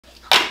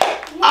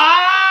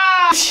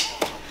Ah!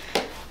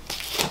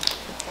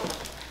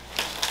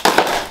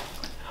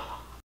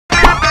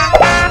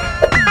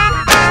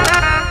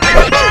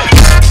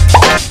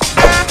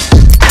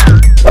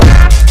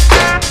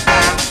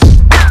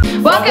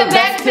 Welcome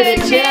back to the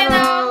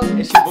channel.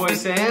 It's your boy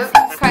Sam.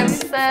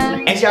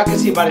 Carlisa. As y'all can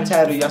see by the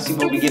title, y'all see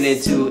what we get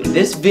into.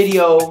 This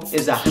video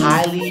is a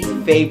highly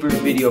favored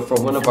video for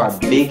one of our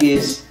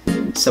biggest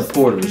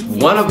supporters.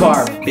 One of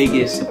our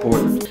biggest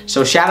supporters.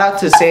 So shout out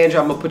to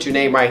Sandra. I'm gonna put your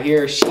name right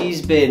here.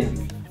 She's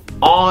been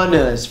on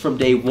us from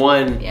day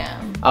one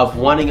of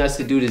wanting us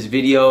to do this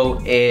video,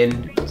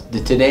 and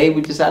today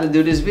we decided to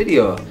do this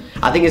video.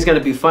 I think it's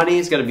gonna be funny,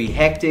 it's gonna be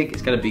hectic,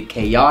 it's gonna be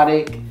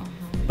chaotic.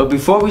 But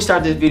before we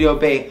start this video,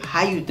 babe,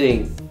 how you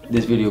think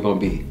this video gonna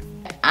be?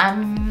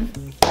 I'm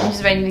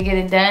just ready to get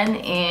it done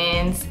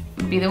and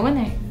be the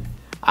winner.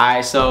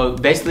 Alright, so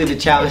basically the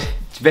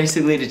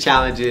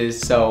challenge is,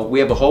 so we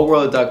have a whole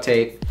roll of duct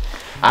tape.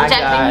 I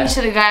think you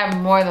should have got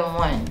more than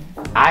one.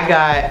 I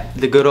got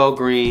the good old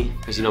green,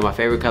 because you know my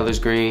favorite color is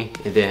green.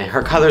 And then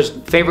her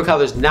favorite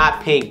color is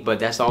not pink, but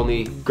that's the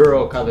only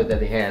girl color that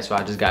they had, so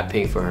I just got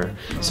pink for her.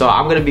 So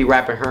I'm gonna be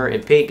wrapping her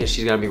in pink and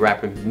she's gonna be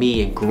wrapping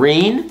me in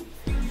green.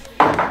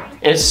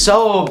 And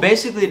so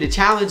basically the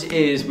challenge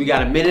is we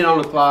got a minute on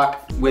the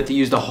clock. We have to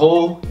use the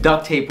whole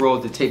duct tape roll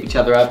to tape each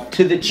other up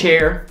to the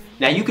chair.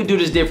 Now you can do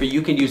this different.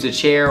 You can use a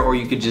chair or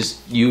you could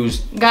just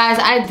use... Guys,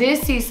 I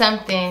did see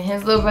something.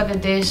 His little brother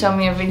did show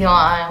me a video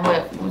on,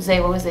 what was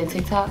it,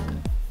 TikTok?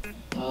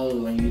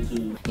 Oh, on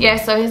YouTube. Yeah,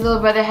 so his little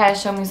brother had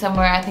shown me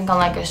somewhere, I think on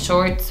like a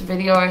shorts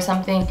video or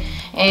something.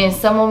 And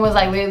someone was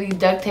like literally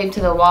duct taped to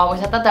the wall,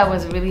 which I thought that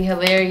was really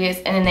hilarious.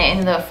 And then they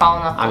ended up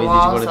falling off the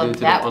wall. Did you want to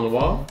do it on the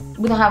wall?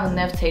 We don't have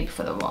enough tape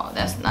for the wall.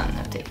 That's not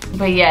enough tape.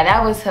 But yeah,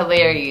 that was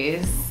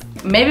hilarious.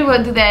 Maybe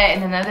we'll do that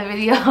in another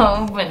video,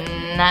 but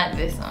not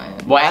this one.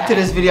 Well, after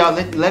this video,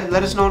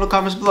 let us know in the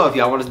comments below if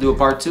y'all want us to do a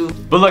part 2.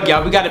 But look,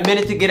 y'all, we got a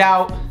minute to get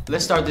out.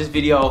 Let's start this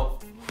video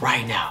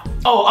right now.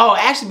 Oh,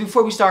 actually,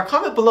 before we start,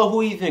 comment below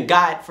who you even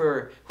got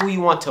for who you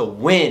want to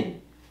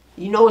win.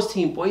 You know it's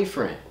Team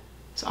Boyfriend.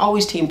 It's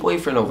always Team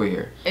Boyfriend over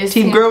here. It's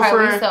Team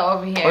Girlfriend Carlisa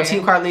over here. Or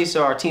Team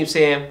Carlisa or Team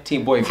Sam,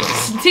 Team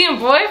Boyfriend. Team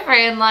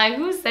Boyfriend, like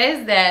who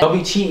says that? Don't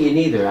be cheating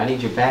either. I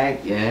need your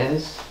bag,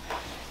 yes.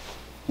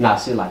 Nah,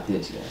 sit like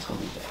this, yeah, it's gonna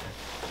be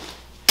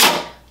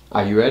better.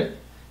 Are you ready?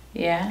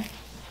 Yeah.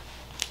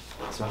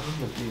 So I'm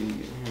gonna do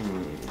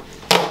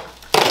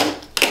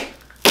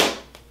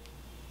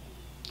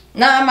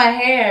Not in my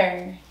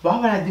hair. Why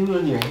would I do it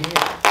on your hair?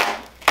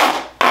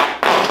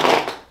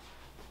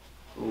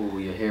 Ooh,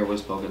 your hair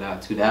was poking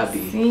out too. That'd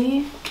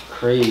be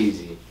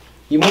crazy.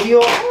 You move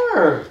your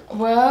arm.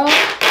 Well.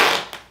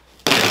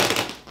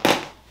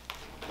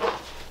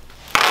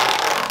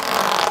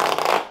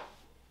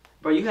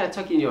 Bro, you gotta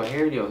tuck in your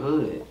hair in your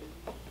hood.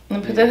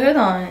 And put the hood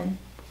on.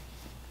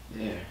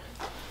 Yeah.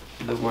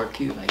 You look more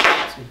cute like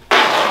that too.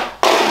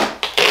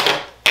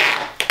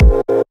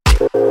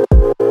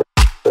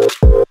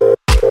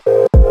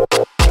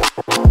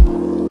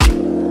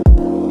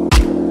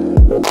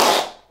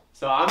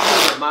 So I'm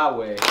doing it my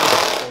way.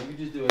 So you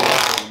just do it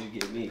that way and you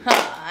get me. I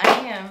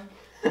am.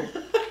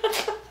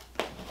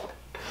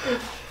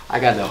 I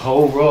got the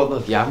whole roll.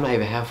 Look, y'all, I'm not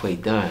even halfway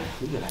done.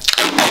 Look at that.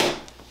 Let me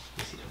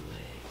see them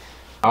legs.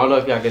 I don't know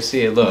if y'all can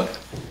see it. Look.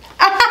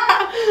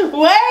 Wait!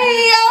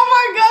 Oh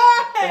my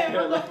God!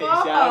 What the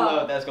fuck? See, I don't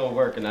know if that's gonna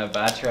work or not,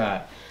 but I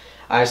tried.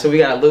 All right, so we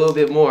got a little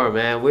bit more,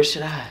 man. Where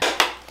should I?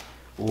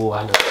 Ooh,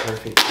 I know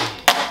perfect.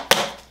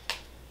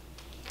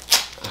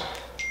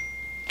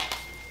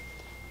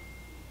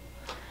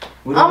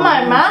 On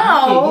my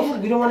mouth?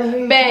 We don't want to hear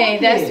you.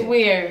 Babe, that's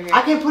weird.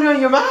 I can't put it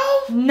on your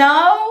mouth?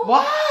 No.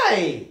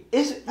 Why?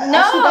 I still No.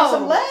 got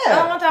some left. I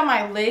don't want that on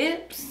my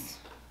lips.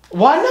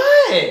 Why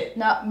not?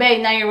 No,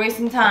 babe, now you're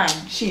wasting time.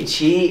 She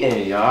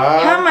cheating,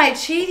 y'all. How am I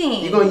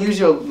cheating? You're gonna use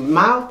your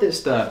mouth and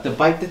stuff to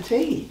bite the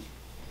tape.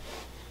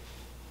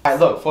 All right,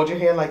 look, fold your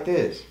hand like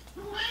this.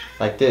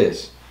 Like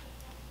this.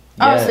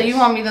 Oh, so you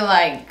want me to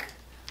like...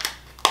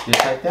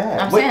 Just like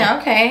that. I'm saying,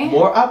 okay.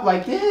 More up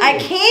like this. I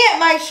can't.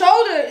 My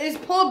shoulder is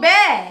pulled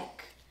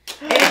back.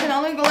 And it can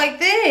only go like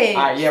this.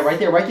 All right, yeah, right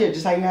there,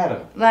 just how you had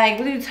them. Like,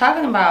 what are you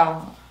talking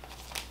about?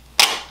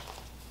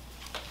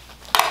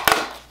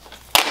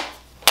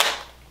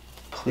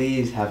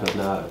 Please have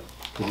enough,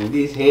 because if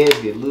these hands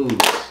get loose.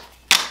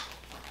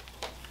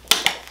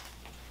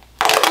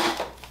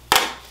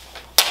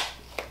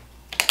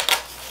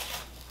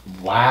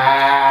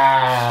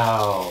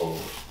 Wow.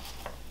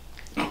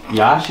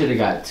 Y'all should have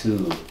got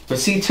 2. But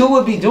see, 2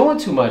 would be doing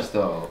too much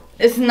though.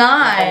 It's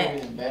not. It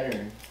would have been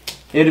better.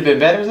 It would have been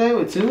better, Zay,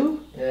 with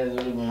 2? Yeah, it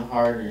would have been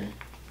harder.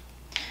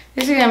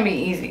 This is gonna be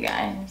easy,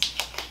 guys.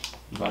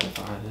 I'm about to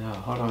find out.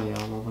 Hold on,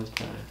 y'all. I'm almost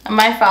done. I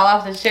might fall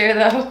off the chair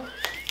though.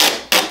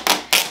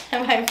 I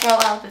might fall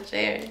off the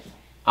chair.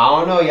 I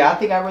don't know, y'all. I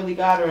think I really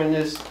got her in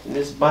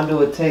this bundle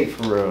of tape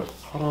for real.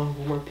 Hold on,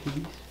 one more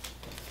piece.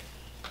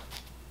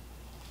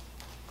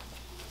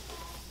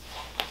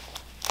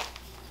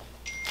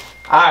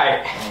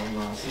 Alright. Oh,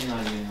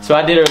 no, So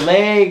I did her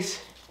legs,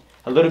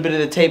 A little bit of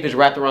the tape is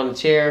wrapped around the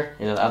chair,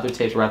 and the other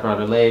tape's wrapped around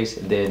her legs.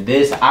 And then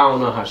this, I don't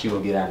know how she will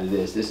get out of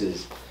this. This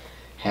is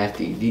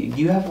hefty. Do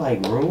you have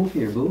like room for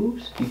your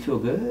boobs? Do you feel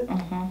good?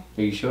 Are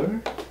you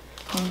sure?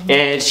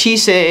 And she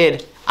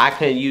said I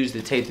couldn't use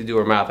the tape to do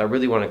her mouth. I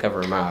really want to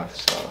cover her mouth,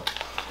 so.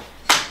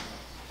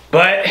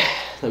 But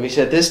let me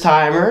set this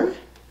timer.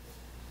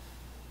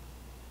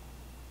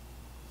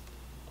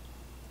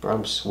 Bro,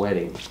 I'm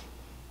sweating.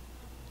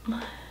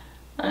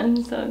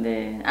 I'm so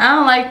dead. I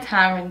don't like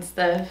timing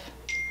stuff.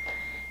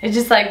 It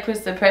just like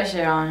puts the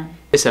pressure on.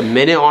 It's a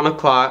minute on the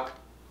clock.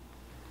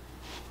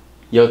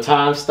 Your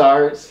time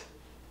starts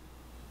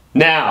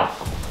now.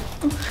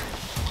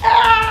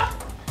 Ah!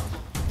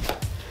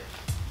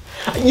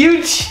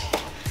 You.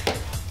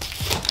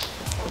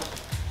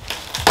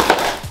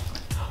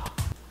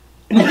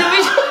 Yo,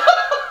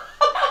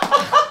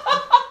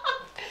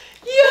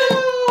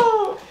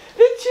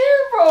 the chair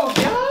broke,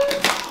 y'all.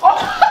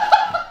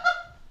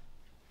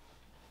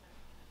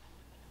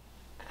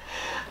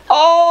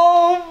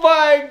 Oh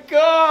my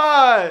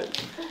God.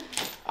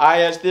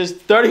 I asked this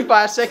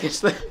 35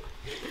 seconds left.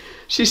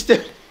 She's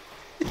still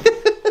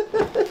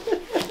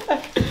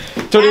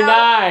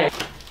 29.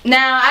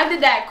 Now I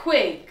did that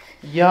quick.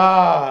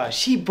 Yeah,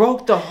 she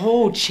broke the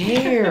whole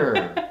chair.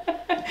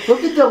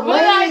 Look at the legs.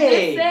 What did I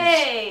just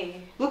say?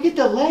 Look at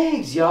the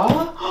legs,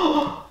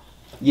 y'all.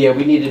 Yeah,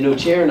 we need a new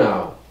chair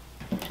now.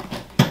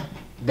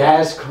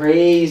 That's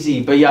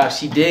crazy. But yeah,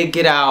 she did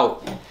get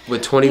out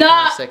with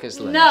 25 seconds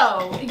left.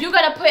 No, you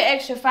gotta put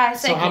extra 5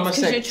 seconds. So how much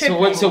seconds? You're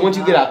tripping. So once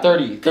you get out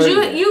 30. Because you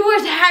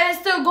had it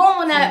still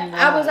going when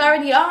I was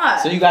already on.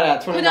 So you got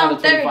out 29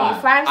 to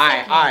 25. 5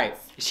 seconds. Alright.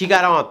 She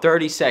got on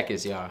 30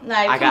 seconds, y'all.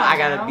 Like, I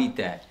gotta beat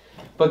that.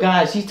 But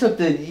guys, she took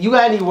the. You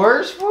got any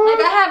words for her?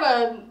 Like I have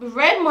a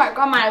red mark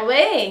on my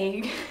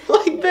leg.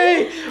 Like,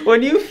 babe,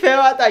 when you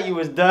fell, I thought you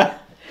was done.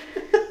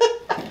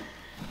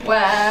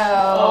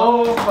 Wow.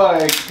 Oh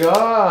my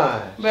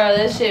God. Bro,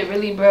 that shit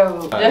really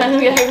broke.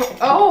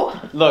 Oh.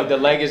 Look, the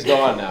leg is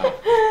gone now.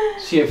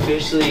 She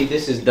officially,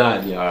 this is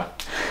done, y'all.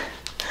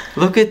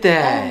 Look at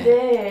that. I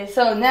did.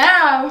 So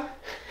now,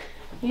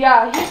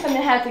 y'all, he's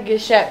gonna have to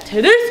get strapped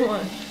to this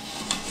one.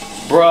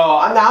 Bro,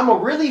 I'm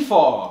gonna really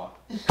fall.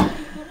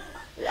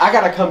 I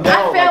gotta come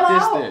down like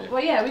this then.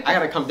 Well, yeah, we can. I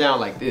gotta come down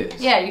like this.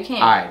 Yeah, you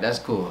can. Alright, that's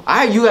cool.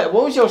 Alright,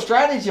 what was your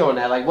strategy on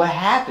that? Like, what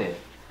happened?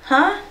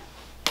 Huh?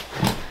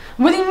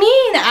 What do you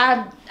mean?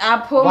 I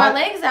pulled my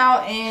legs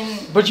out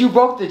and... But you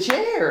broke the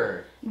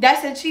chair.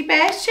 That's a cheap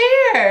ass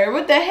chair.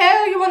 What the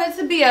hell? You want it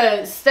to be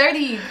a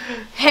sturdy,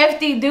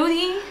 hefty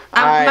duty?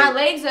 My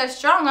legs are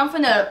strong. I'm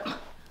finna bust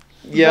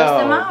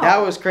them out. That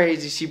was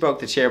crazy. She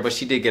broke the chair, but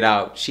she did get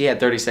out. She had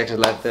 30 seconds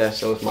left there,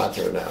 so it's my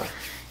turn now.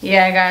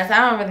 Yeah, guys,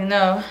 I don't really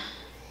know.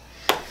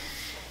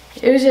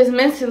 It was just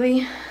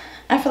mentally,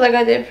 I feel like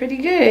I did pretty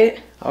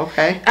good.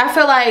 Okay. I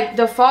feel like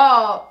the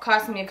fall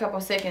cost me a couple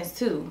seconds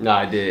too. No,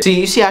 I did.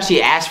 See, you see how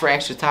she asked for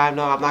extra time?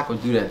 No, I'm not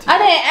gonna do that to you. I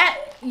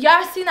didn't.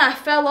 Y'all seen I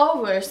fell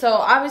over, so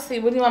obviously,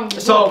 what do you want me to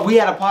do? So we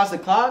had to pause the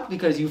clock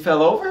because you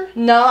fell over?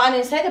 No, I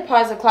didn't say to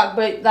pause the clock,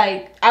 but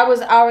like I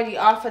was already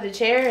off of the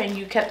chair and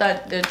you kept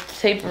the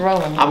tape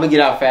rolling. I'm gonna get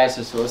out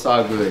faster, so it's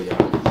all good,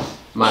 y'all.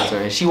 My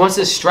turn. She wants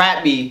to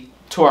strap me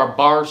to our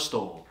bar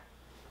stool.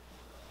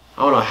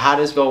 I don't know how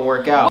this gonna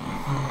work out.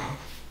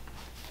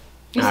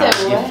 You said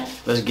what?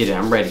 Let's get it.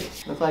 I'm ready.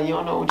 Look like you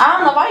don't know what I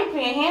don't know why you put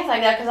your hands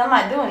like that, because I'm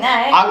not doing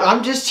that.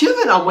 I'm just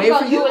chilling. I'm waiting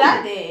for you. Do what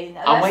I did.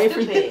 I'm waiting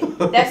for you.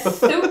 That's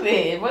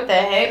stupid. What the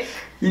heck?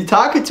 You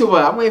talking to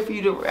her. I'm waiting for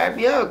you to wrap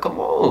me up. Come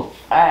on.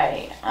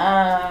 Alright.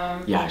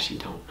 Yeah, she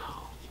don't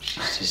know.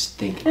 She's just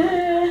thinking.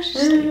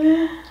 She's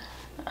thinking.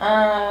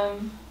 No,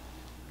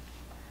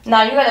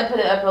 you gotta put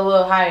it up a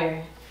little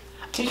higher.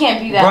 You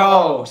can't be that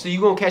Bro, so you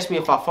gonna catch me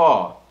if I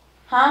fall?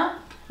 Huh?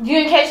 You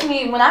didn't catch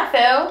me when I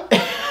fell.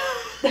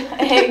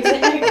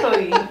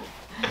 Exactly.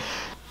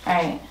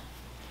 Alright.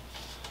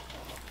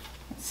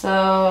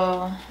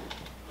 So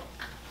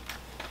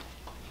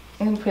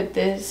I'm gonna put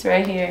this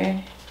right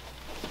here.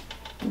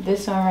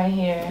 This one right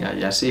here. Yeah,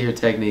 y'all see her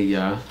technique,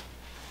 y'all.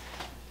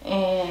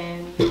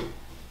 And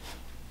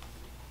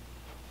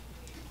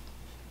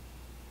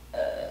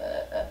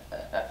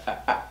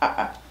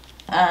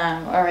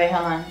alright,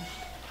 hold on.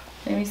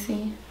 Let me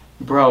see.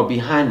 Bro,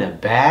 behind the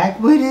back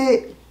with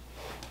it?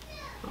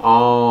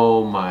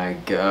 Oh my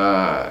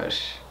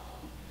gosh.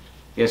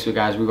 Guess what,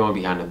 guys? We're going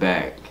behind the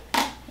back.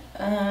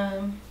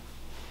 I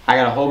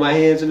gotta hold my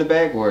hands in the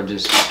back or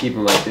just keep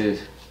them like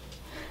this?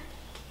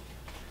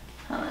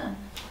 Hold on.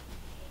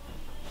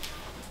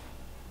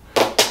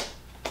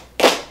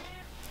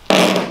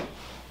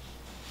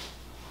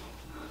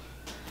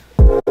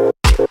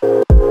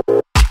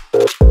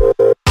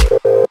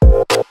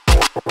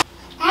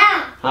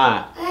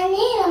 Huh? I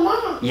need a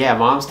mom. Yeah,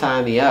 mom's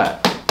tying me up.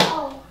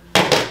 Oh.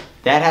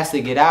 That has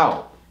to get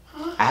out.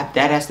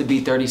 That has to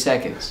be 30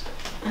 seconds.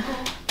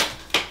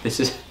 This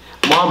is...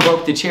 Mom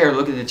broke the chair.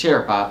 Look at the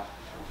chair, Pop.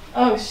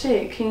 Oh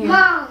shit, can you...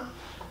 Mom.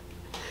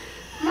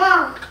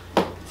 Mom.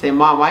 Say,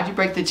 Mom, why'd you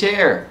break the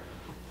chair?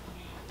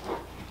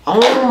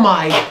 Oh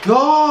my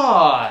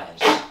gosh.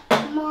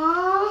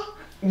 Mom.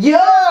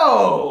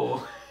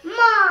 Yo!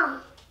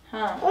 Mom.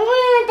 Huh? What are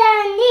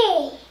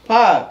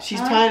Pop, she's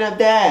tying up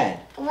Dad.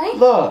 What?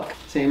 Look.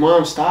 Say,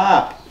 Mom,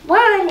 stop. What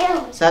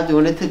are Stop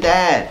doing it to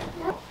Dad.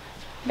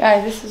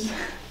 Guys, this is.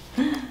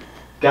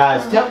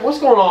 Guys, what's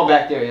going on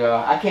back there,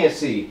 y'all? I can't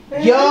see.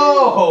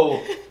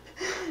 Yo!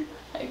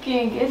 I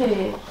can't get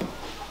it.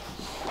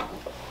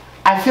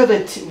 I feel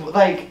that,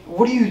 like,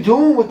 what are you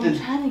doing with I'm the...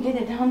 trying to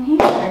get it down here.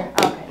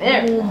 Okay,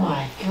 there. Oh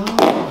my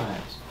gosh.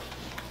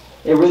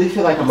 It really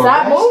feel like I'm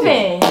Stop arrested.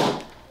 moving.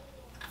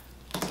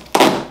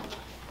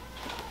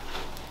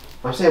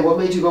 I'm saying, what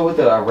made you go with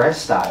the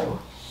arrest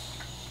style?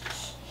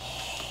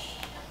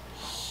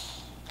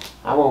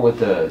 I went with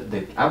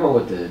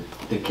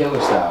the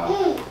killer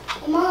style.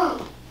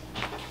 Mom.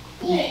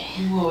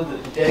 You go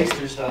with the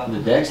Dexter style. The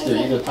Dexter,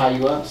 either tie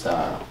you up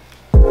style.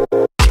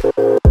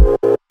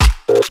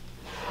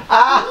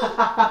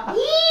 Ah!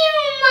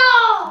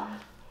 Nemo.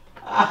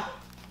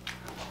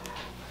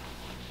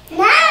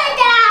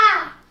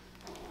 Nada.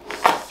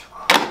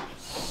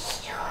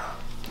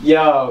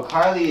 Yo,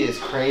 Carly is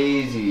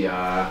crazy,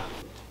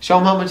 Show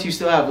them how much you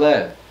still have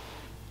left.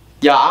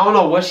 Yeah, I don't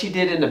know what she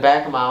did in the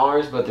back of my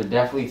arms, but they're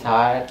definitely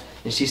tied.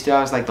 And she still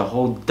has like the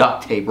whole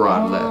duct tape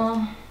rod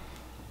left.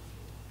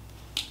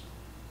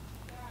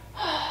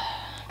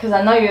 Cause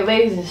I know your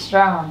legs is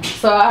strong.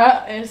 So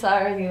it's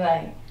already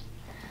like,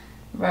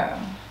 bro.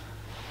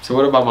 So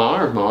what about my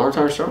arms? My arms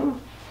aren't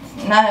strong?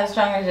 Not as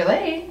strong as your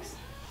legs.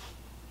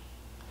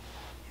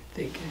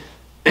 Thinking.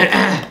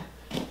 Yeah,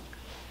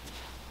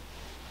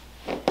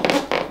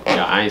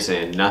 I ain't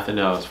saying nothing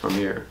else from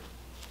here.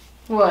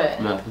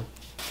 What? Nothing.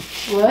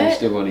 What? I'm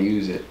still gonna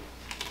use it.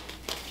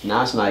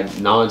 Now it's like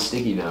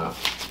non-sticky now.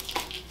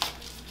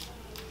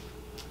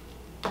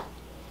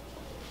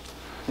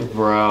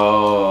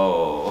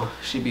 Bro,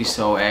 she be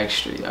so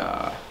extra,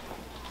 y'all.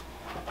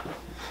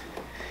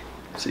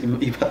 So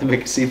you about to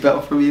make a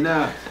seatbelt for me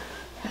now?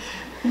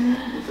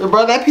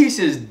 Bro, that piece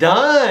is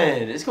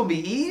done. It's gonna be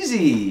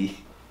easy.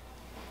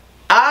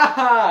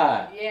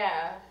 Ah!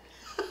 Yeah.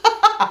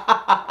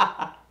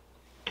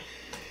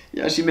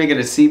 Yeah, she making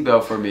a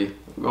seatbelt for me.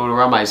 Going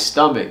around my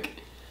stomach.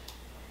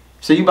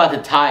 So you about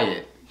to tie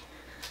it?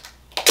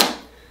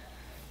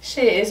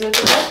 Shit, it's with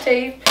the duct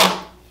tape.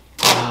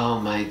 Oh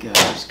my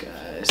gosh,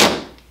 guys.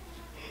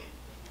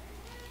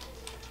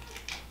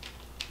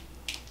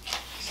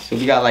 So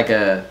we got like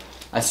a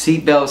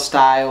seatbelt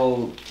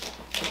style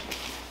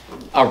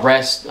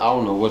arrest. I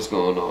don't know what's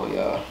going on,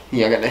 y'all.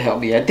 Y'all gotta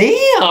help me out.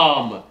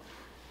 Damn!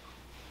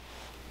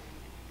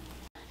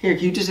 Here,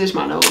 can you just itch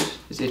my nose?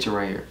 It's itching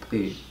right here,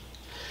 please.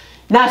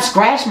 Not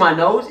scratch my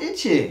nose,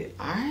 itch it.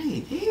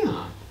 Alright,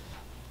 damn.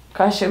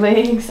 Cross your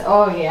legs.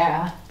 Oh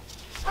yeah.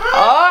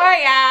 Oh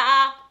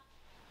yeah.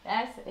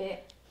 That's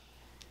it.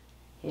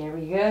 Here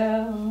we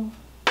go.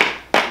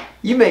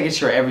 You making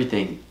sure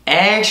everything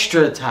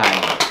extra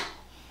tight.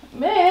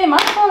 Man, it ain't my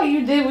fault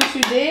you did what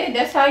you did.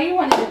 That's how you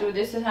wanted to do.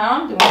 This is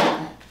how I'm doing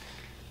it.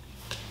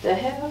 The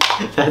hell?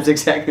 That's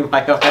exactly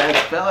why your ass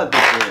fell at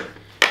this year.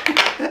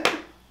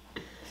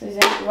 This is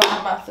exactly why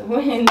I'm about to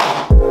win.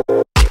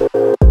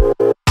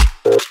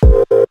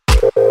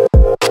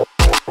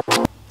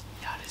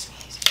 Y'all, this is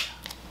easy.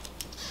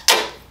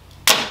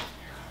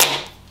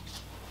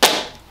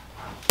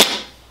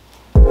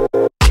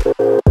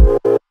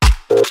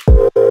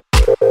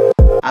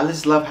 I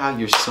just love how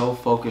you're so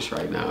focused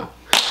right now.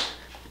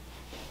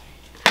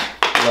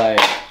 Like,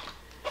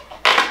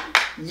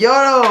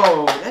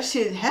 yo, that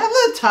shit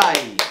hella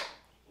tight.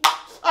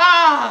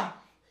 Ah!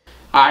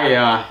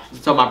 I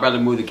told my brother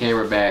to move the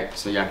camera back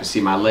so y'all can see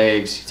my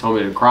legs. He told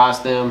me to cross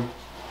them.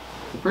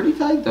 They're pretty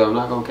tight though, I'm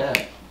not gonna cap.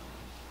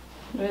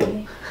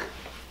 Really?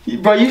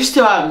 Bro, you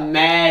still have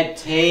mad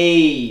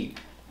tape.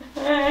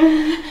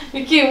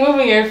 You keep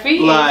moving your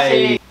feet. Like,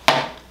 and shit.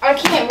 I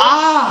can't.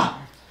 ah!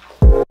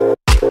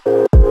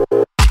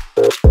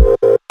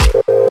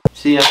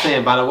 See, I'm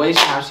saying, by the way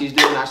how she's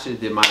doing, I should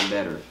have did mine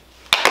better.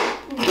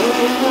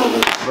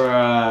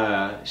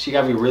 Bruh, she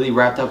got me really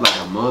wrapped up like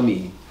a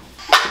mummy.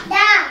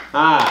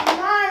 Ah.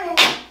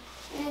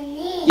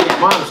 Yeah,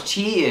 mom's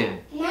cheating.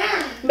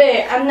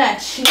 Babe, I'm not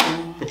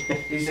cheating.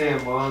 He's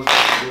saying mom's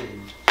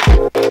cheating.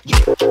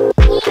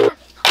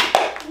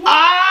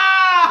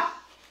 Ah!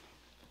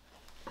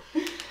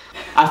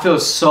 I feel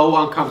so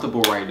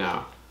uncomfortable right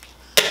now.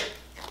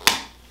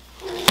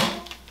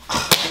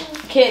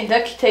 Can't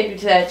duct tape you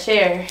to that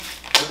chair.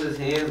 What's his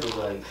hands look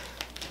like?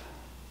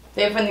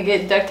 They're gonna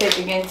get duct tape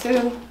again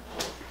too.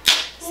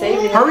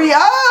 Save it. Hurry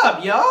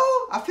up, yo!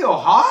 I feel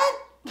hot.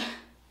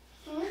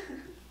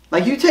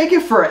 Like you take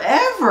it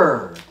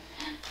forever.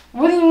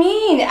 What do you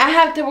mean? I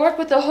have to work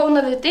with a whole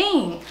nother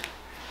thing.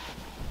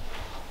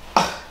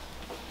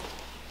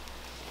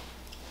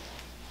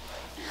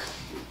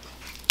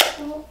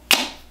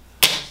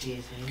 See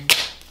his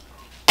hands?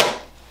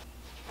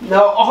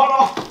 No, hold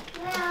on.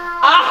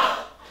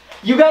 Ah!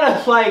 You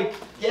gotta like,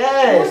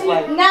 yes,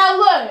 like. Now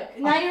look,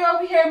 now you're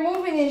over here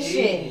moving and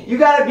shit. You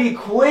gotta be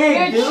quick,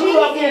 You're dude.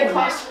 cheating. I'm getting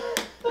close.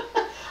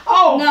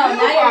 Oh, No, feel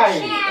now you're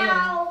right.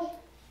 cheating.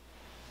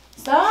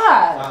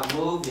 Stop. Stop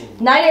moving.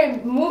 Now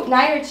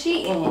you're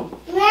cheating.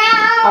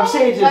 I'm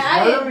saying just But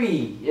I didn't-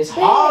 hurry. It's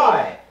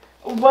hard.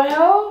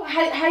 Well,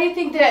 how do you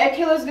think the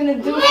killer's gonna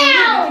do for you? Do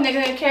you think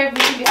they're gonna care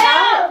if you get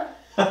out?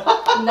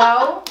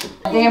 No.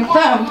 Damn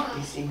thumb.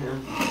 You see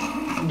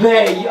him?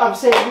 Babe, I'm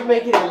saying you're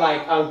making it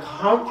like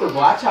uncomfortable.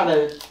 I try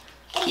to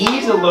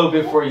ease a little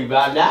bit for you,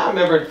 but now I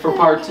remember for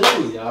part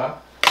 2, y'all.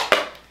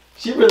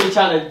 She really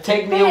trying to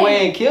take me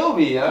away and kill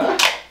me, huh?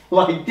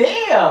 Like,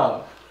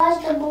 damn.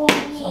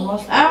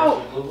 Almost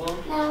out. Blue ball?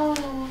 No.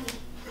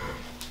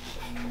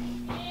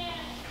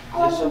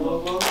 Is this a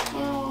blue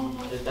ball?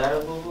 Is that a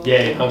blue ball?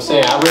 Yeah, I'm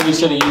saying I really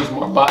should have used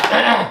more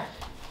body.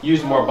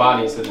 Use more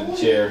body instead of the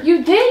chair.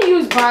 You did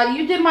use body.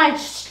 You did my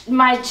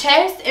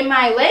chest and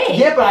my leg.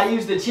 Yeah, but I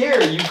used the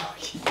chair. It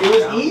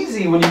was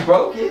easy when you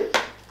broke it.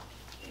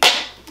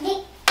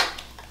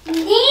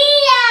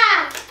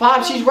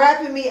 Mom, she's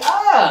wrapping me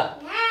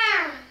up.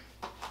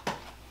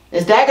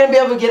 Is Dad gonna be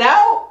able to get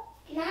out?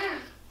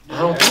 I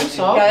don't think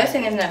so. Yo, this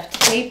ain't enough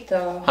tape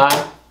though.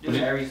 Huh? Do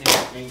everything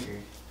with finger.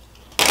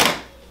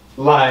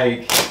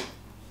 Like,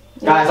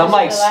 guys, I'm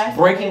like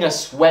breaking a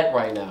sweat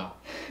right now.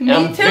 And Me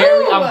I'm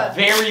too. I'm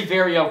very,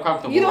 very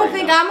uncomfortable. You don't right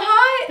think now. I'm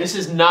hot? This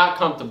is not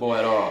comfortable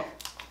at all.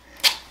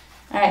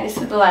 Alright, this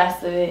is the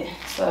last of it.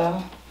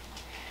 So,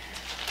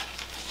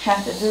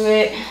 have to do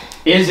it.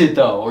 Is it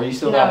though? Or you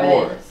still got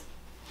more? It is.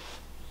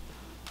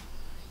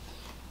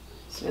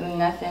 It's really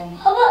nothing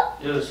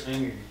It was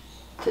finger.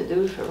 to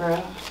do for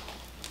real.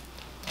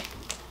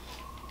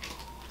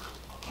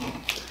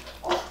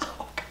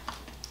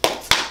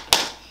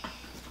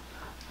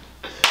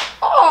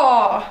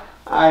 Oh!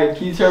 Alright,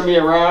 can you turn me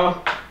around?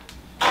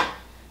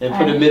 And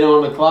put a minute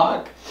on the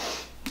clock?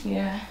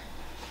 Yeah.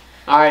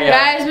 Alright,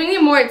 yeah. Guys, we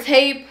need more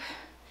tape.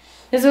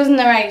 This wasn't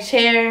the right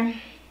chair.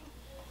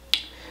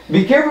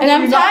 Be careful. And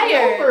I'm you knock me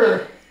tired.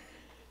 over.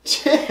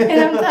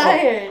 And I'm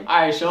tired.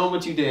 Alright, show them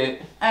what you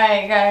did.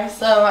 Alright, guys.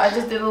 So, I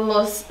just did a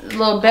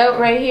little belt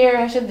right here.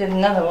 I should have did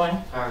another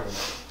one.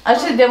 I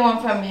should have did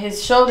one from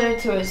his shoulder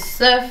to his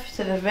stuff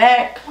to the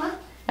back.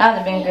 That would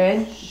have been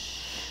good.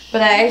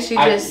 But I actually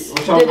just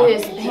did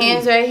his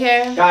hands right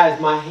here. Guys,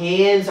 my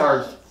hands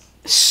are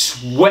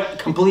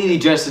completely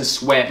dressed in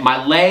sweat.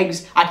 My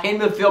legs, I can't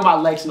even feel my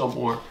legs no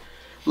more.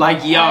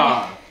 Like,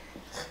 y'all.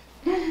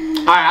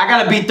 Alright, I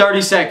gotta beat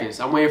 30 seconds.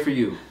 I'm waiting for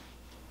you.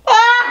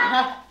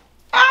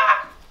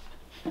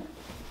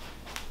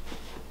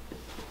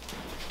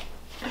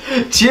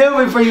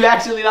 Chill before you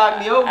actually knock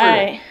me over.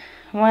 Alright.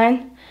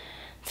 1,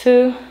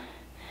 2,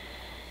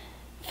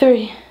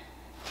 3.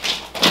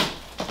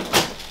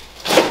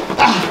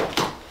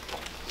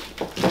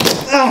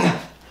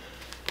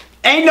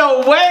 Ain't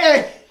no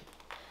way.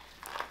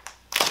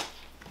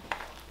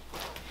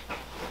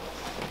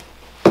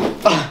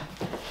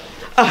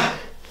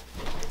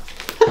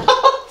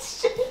 Oh,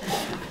 shit.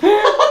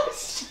 Oh,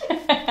 shit.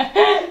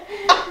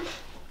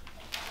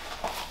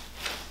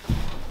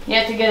 You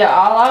have to get it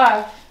all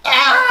off.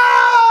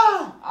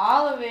 Ah!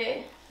 All of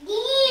it.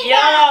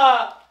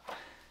 Yeah.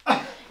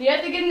 You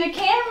have to get in the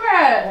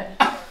camera.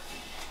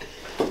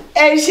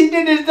 Hey, she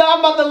did this. I'm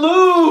about to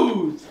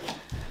lose.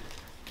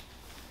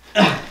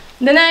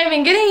 They're not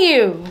even getting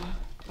you.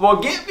 Well,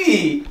 get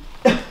me.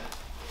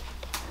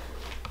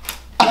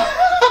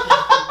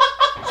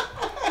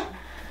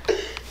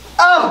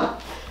 Oh,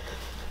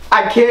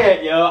 I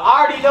can't, yo.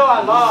 I already know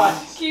I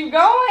lost. Keep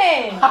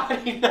going. I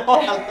already know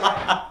I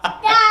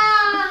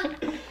lost.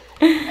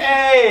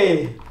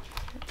 Hey,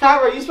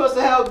 Tyra, you supposed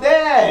to help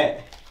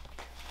Dad.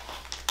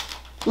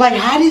 Like,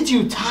 how did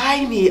you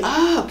tie me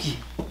up?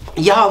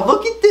 Y'all,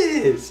 look at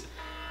this.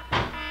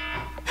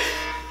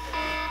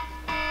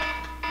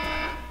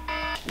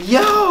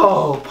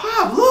 Yo,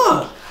 Pop,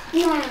 look.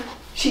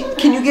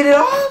 Can you get it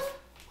off?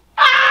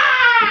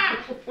 Ah!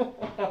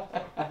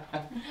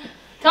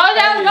 Told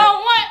you I was gonna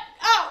win.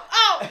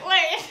 Oh,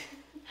 wait.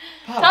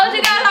 Told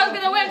you guys I was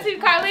gonna win. See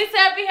Carlisa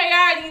up here. You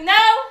already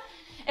know.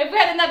 If we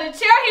had another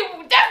chair, he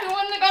definitely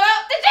wouldn't have gone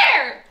out the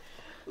chair.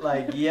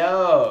 Like,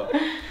 yo.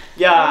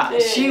 Yeah,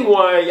 she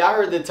won. Y'all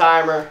heard the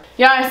timer.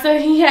 Y'all, so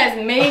he has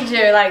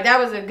major. Like, that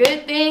was a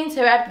good thing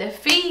to wrap the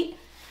feet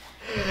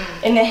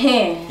and the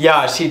hands.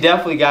 Yeah, she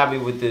definitely got me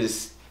with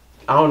this.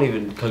 I don't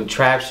even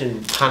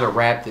contraption kind of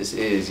wrap this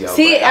is, yo.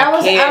 See, I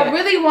can't.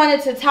 really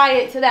wanted to tie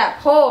it to that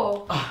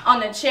pole on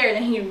the chair,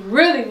 and he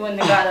really wouldn't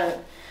have got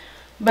up.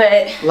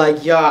 But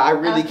like, y'all, I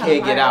really kinda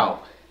can't get hard.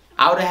 out.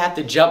 I would have had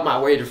to jump my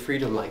way to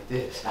freedom like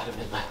this. I'd have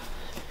been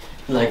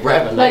like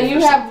grabbing. But you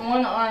have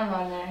one arm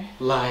on there.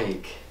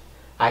 Like,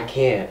 I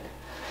can't.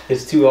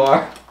 It's too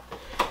hard.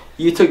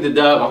 You took the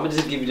dub. I'm gonna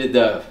just give you the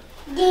dub.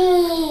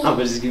 I'm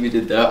gonna just give you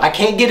the dub. I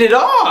can't get it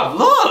off.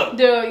 Look.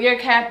 Dude, you're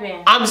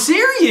capping. I'm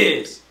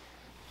serious.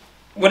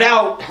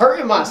 Without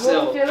hurting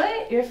myself. You feel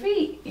it? Your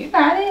feet. You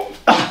got it.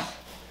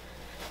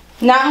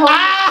 Not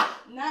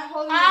holding. Not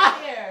holding the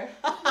chair.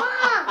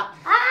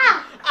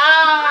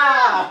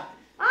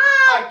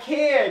 I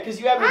can't, because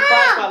you have me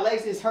cross my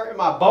legs. It's hurting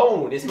my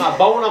bone. It's my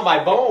bone on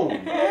my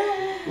bone.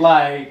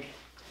 Like,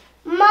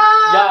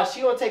 Mom. Y'all,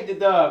 she gonna take the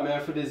dub,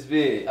 man, for this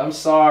vid. I'm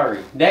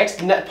sorry.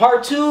 Next,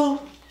 part 2,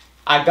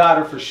 I got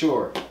her for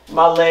sure.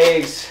 My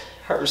legs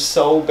hurt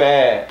so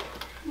bad.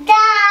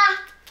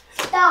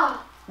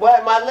 Stop.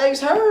 What? My legs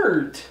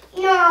hurt.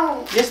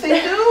 No. Yes,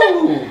 they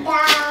do.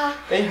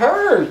 They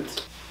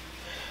hurt.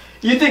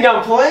 You think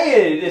I'm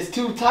playing? It's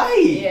too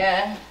tight.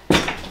 Yeah.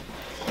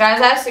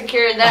 Guys, I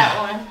secured that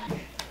one.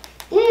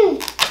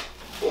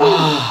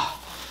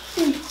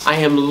 I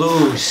am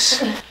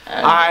loose.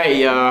 Alright,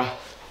 y'all.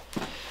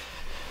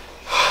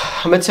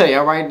 I'm gonna tell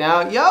y'all right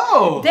now.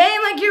 Yo!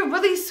 Dang, like you're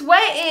really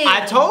sweating.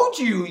 I told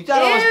you. You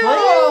thought I was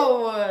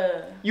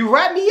playing? You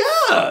wrapped me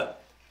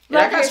up.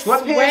 Like I got you're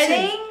sweatpants.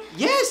 sweating?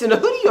 Yes, and a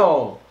hoodie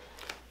on.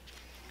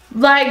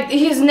 Like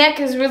his neck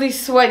is really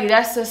sweaty.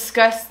 That's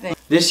disgusting.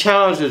 This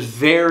challenge was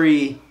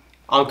very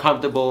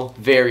uncomfortable.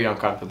 Very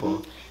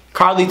uncomfortable.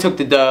 Carly took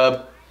the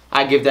dub.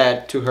 I give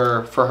that to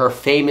her for her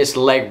famous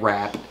leg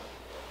wrap.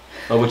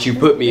 Or what you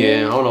put me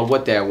in. I don't know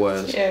what that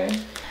was. Yeah.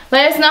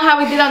 Let us know how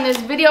we did on this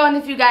video, and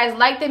if you guys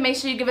liked it, make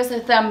sure you give us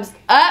a thumbs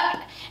up.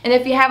 And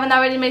if you haven't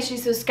already, make sure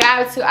you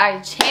subscribe to our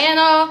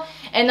channel.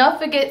 And don't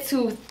forget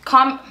to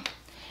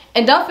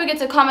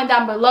comment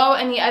down below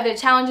any other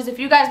challenges. If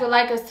you guys would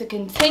like us to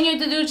continue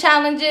to do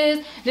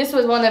challenges, this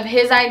was one of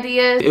his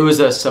ideas. It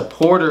was a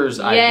supporter's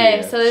idea.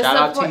 Yes, so shout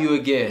out to you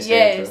again,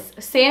 Sandra. Yes,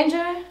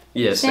 Sandra?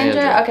 Yes,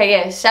 Sandra. Okay,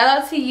 yes. Shout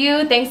out to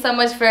you. Thanks so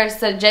much for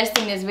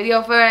suggesting this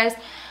video for us.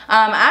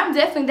 I'm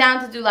definitely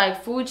down to do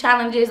like food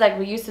challenges like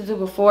we used to do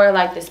before,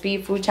 like the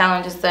speed food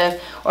challenge and stuff,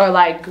 or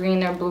like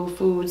green or blue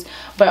foods.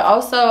 But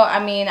also,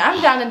 I mean, I'm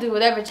down to do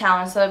whatever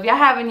challenge. So if y'all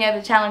have any other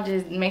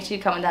challenges, make sure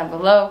you comment down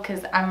below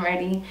because I'm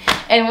ready.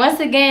 And once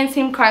again,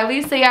 Team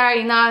Carlisa, y'all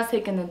already know I was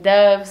taking the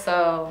dub.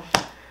 So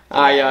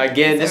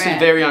again, this is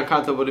very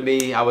uncomfortable to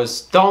me. I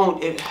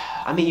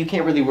mean, you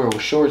can't really wear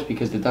shorts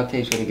because the duct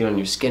tape's gonna get on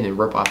your skin and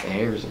rip off the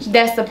hairs and stuff.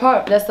 That's the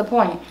part. That's the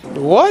point.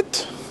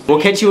 What? We'll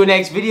catch you in the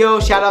next video.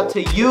 Shout out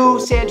to you,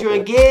 Sandra,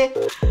 again.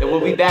 And we'll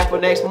be back for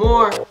next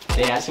more.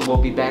 They asked me we'll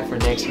be back for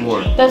next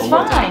more. That's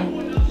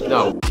fine.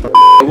 No.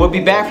 We'll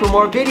be back for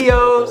more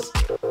videos.